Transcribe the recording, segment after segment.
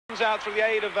Out through the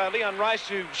aid of Leon Rice,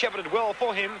 who shepherded well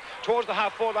for him. Towards the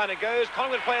half-forward line it goes.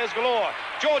 Collingwood players galore.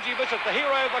 Georgie Bissett, the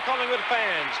hero of the Collingwood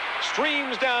fans,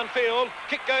 streams downfield.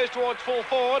 Kick goes towards full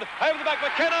forward. Over the back,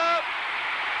 McKenna.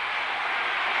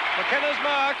 McKenna's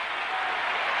mark.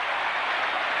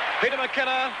 Peter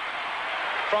McKenna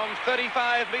from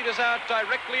 35 metres out,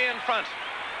 directly in front.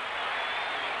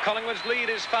 Collingwood's lead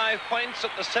is 5 points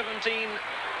at the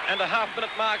 17.5-minute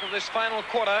mark of this final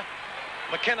quarter.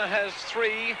 McKenna has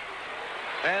 3,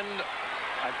 and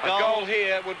a goal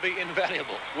here would be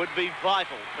invaluable. Would be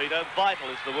vital, Peter. Vital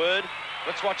is the word.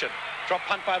 Let's watch it. Drop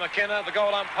punt by McKenna. The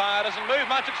goal umpire doesn't move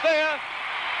much. It's there.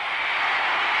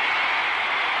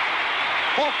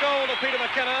 4th goal to Peter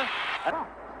McKenna.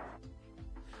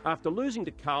 After losing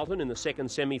to Carlton in the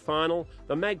second semi-final,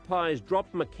 the Magpies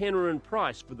dropped McKenna and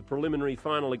Price for the preliminary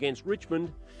final against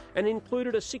Richmond and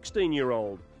included a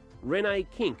 16-year-old, Rene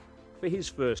Kink, for his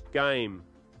first game.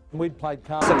 We'd played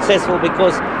successful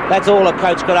because that's all a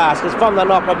coach could ask. It's from the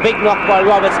knock, a big knock by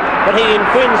Roberts, but he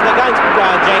infringed against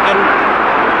Jenkins.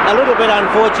 A little bit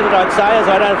unfortunate, I'd say, as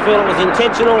I don't feel it was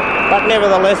intentional, but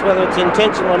nevertheless, whether it's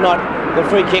intentional or not, the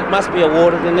free kick must be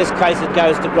awarded. In this case, it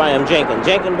goes to Graham Jenkins.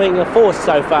 Jenkins being a force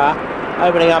so far,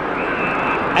 opening up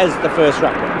as the first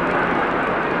ruckman.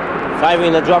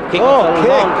 Favouring the drop kick, a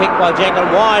long kick by Jenkins,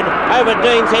 wide over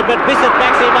Dean's head, but Bissett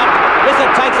backs him up.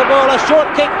 Bissett takes the ball, a short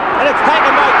kick, and it's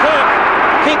taken by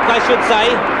Kink, I should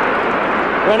say.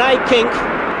 Rene Kink,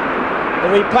 the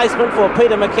replacement for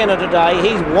Peter McKenna today.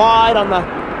 He's wide on the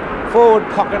forward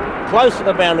pocket, close to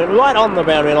the boundary, right on the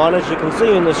boundary line, as you can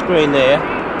see in the screen there.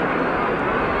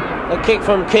 The kick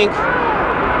from Kink,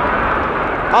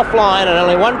 offline, and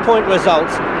only 1 point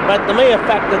results, but the mere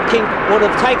fact that Kink would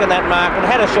have taken that mark and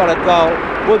had a shot at goal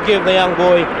would give the young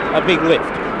boy a big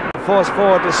lift. Force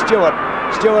forward to Stewart.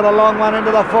 Stewart a long one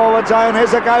into the forward zone.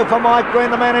 Here's a go for Mike Green,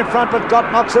 the man in front, but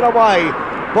Gott knocks it away.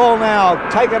 Ball now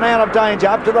taken out of danger,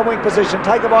 up to the wing position,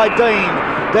 taken by Dean.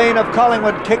 Dean of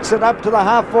Collingwood kicks it up to the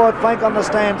half-forward flank on the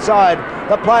stand side.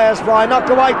 The players fly, knocked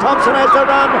away. Thompson has to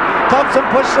run. Thompson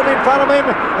pushes it in front of him.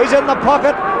 He's in the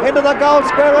pocket, into the goal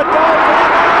square. It goes.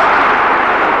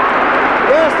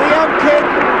 There's the young kid,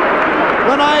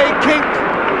 Rene Kink.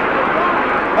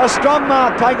 A strong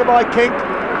mark taken by Kink.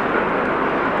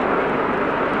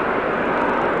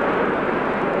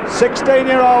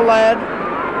 16-year-old lad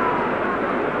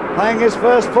playing his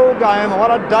first full game.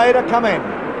 What a day to come in.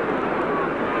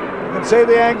 You can see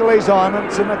the angle he's on.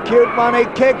 It's an acute one. He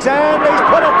kicks and he's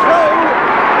put it through.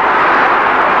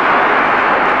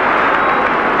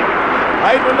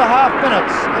 8.5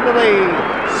 minutes into the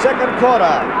second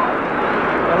quarter.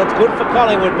 Well, it's good for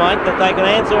Collingwood, Mike, that they can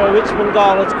answer a Richmond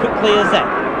goal as quickly as that.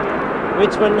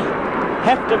 Richmond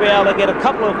have to be able to get a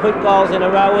couple of quick goals in a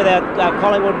row without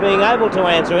Collingwood being able to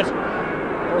answer it.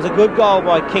 It was a good goal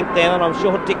by Kink then, and I'm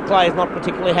sure Dick Clay is not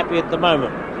particularly happy at the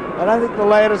moment. I don't think the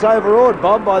lad is overawed,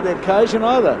 Bob, by the occasion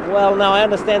either. Well, no, I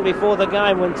understand before the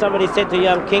game when somebody said to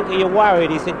young Kink, "Are you worried?"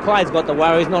 He said, "Clay's got the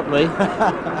worries, not me."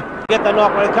 Get the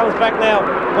knock, but it comes back now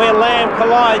where Lamb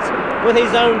collides with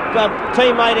his own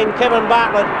teammate in Kevin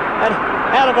Bartlett, and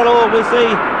out of it all we see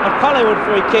a Collingwood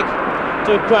free kick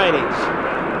to Cranage.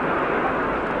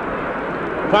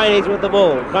 Cranage with the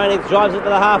ball. Cranage drives it to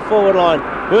the half-forward line.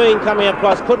 Green coming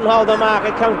across, couldn't hold the mark.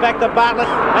 It comes back to Bartlett,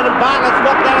 and Bartlett's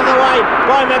knocked out of the way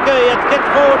by McGee. It gets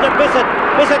forward to Bissett.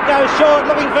 Bissett goes short,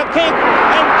 looking for Kink,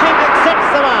 and Kink accepts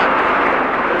the mark.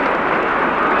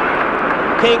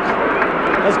 Kink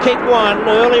has kicked one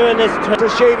earlier in this. To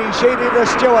Sheedy to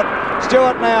Stewart.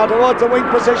 Stewart now towards the wing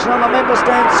position on the member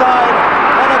stand side,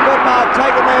 and a good mark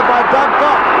taken there by Doug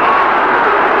Gott.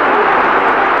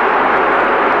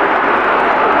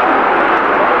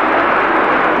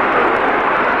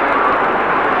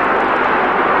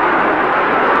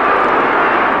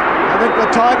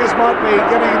 Tigers might be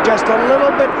getting just a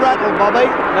little bit rattled, Bobby.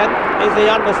 That is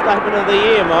the understatement of the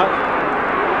year, Mike.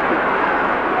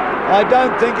 I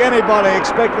don't think anybody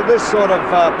expected this sort of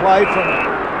play from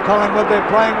Collingwood. They're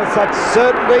playing with such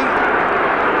certainty.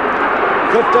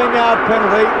 15-yard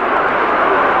penalty.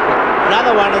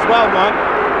 Another one as well, Mike.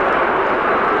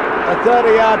 A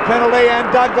 30-yard penalty,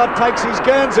 and Doug Gott takes his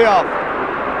Guernsey off.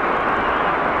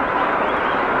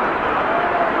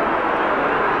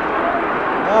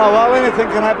 Oh, well,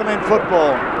 anything can happen in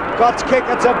football. Gott's kick,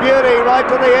 it's a beauty, right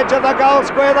to the edge of the goal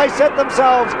square. They set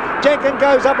themselves. Jenkins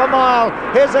goes up a mile.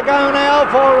 Here's a go now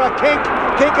for Kink.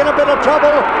 Kink in a bit of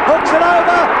trouble. Hooks it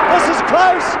over. This is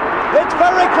close. It's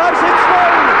very close. It's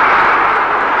through.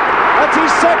 That's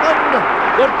his second.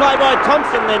 Good play by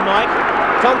Thompson then, Mike.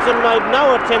 Thompson made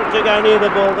no attempt to go near the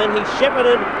ball then. He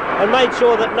shepherded and made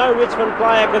sure that no Richmond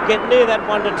player could get near that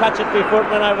one to touch it before it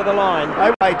went over the line.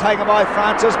 Taken by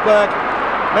Francis Burke.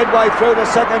 Midway through the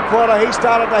second quarter, he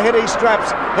started to hit his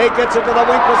straps. He gets into the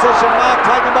wing position. Mark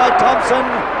taken by Thompson.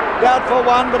 Down for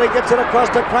one, but he gets it across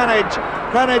to Cranage.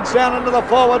 Cranage down into the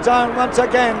forward zone once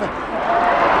again.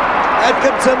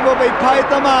 Atkinson will be paid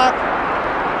the mark.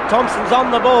 Thompson's on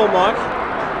the ball, Mike.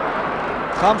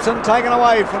 Thompson taken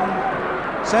away from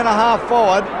centre half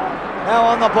forward. Now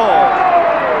on the ball.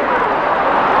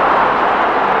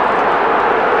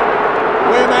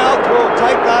 Wearmouth will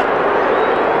take that.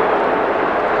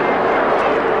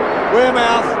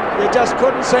 Wearmouth, you just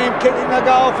couldn't see him kicking the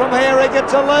goal from here. He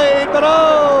gets a lead, but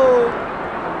oh!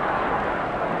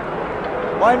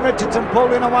 Wayne Richardson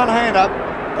pulled in a one-hander,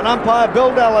 and umpire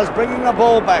Bill Dell is bringing the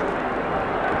ball back.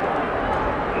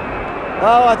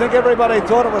 Oh, I think everybody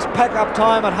thought it was pack-up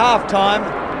time at half-time.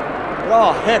 But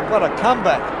oh, heck, what a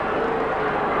comeback.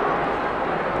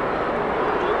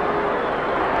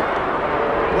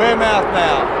 Wearmouth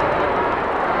now.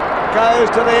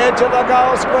 Goes to the edge of the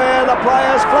goal square. The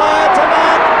players fly to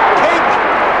mark.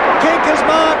 Kink is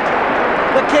marked.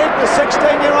 The kid, the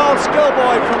 16-year-old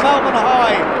schoolboy from Melbourne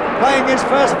High, playing his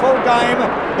first full game.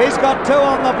 He's got 2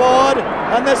 on the board,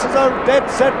 and this is a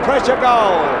dead-set pressure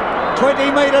goal.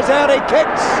 20 metres out, he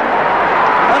kicks,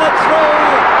 and it's through.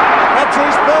 That's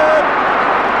his third,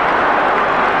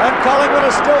 and Collingwood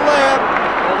is still there.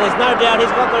 Well, there's no doubt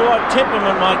he's got the right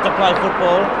temperament, Mike, to play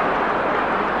football.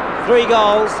 3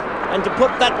 goals, and to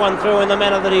put that one through in the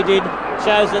manner that he did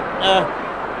shows that,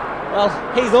 well,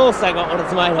 he's also got what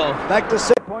it's made of. Back to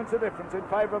 6 points of difference in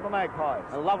favour of the Magpies.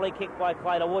 A lovely kick by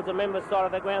Clay towards the member side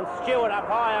of the ground. Stewart up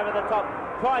high over the top.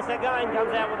 Price again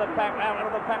comes out with the pack, out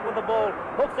of the pack with the ball.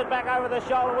 Hooks it back over the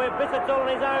shoulder where Bissett's all on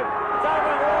his own. It's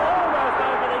over, almost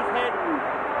over his head.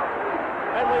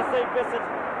 And we see Bissett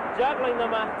juggling the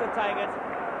mark to take it.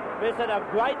 Bissett, a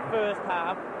great first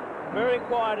half. Very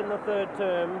quiet in the third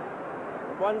term.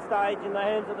 At one stage in the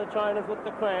hands of the trainers with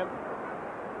the cramp.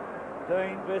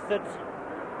 Dean Bissett.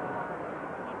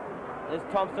 There's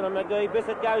Thompson and McGee.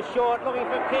 Bissett goes short, looking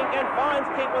for Kink, and finds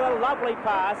Kink with a lovely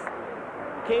pass.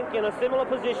 Kink in a similar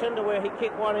position to where he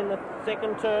kicked one in the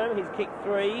second term. He's kicked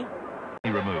 3. He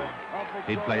removed.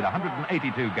 He'd played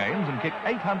 182 games and kicked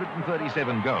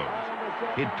 837 goals.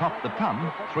 He'd topped the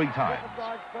ton 3 times.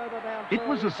 It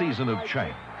was a season of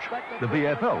change. The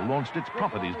VFL launched its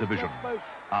properties division.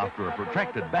 After a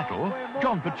protracted battle,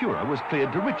 John Patura was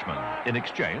cleared to Richmond. In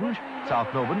exchange,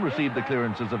 South Melbourne received the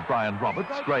clearances of Brian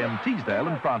Roberts, Graham Teasdale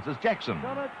and Francis Jackson. It's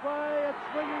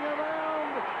swinging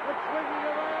around. It's swinging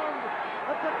around.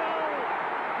 It's a goal.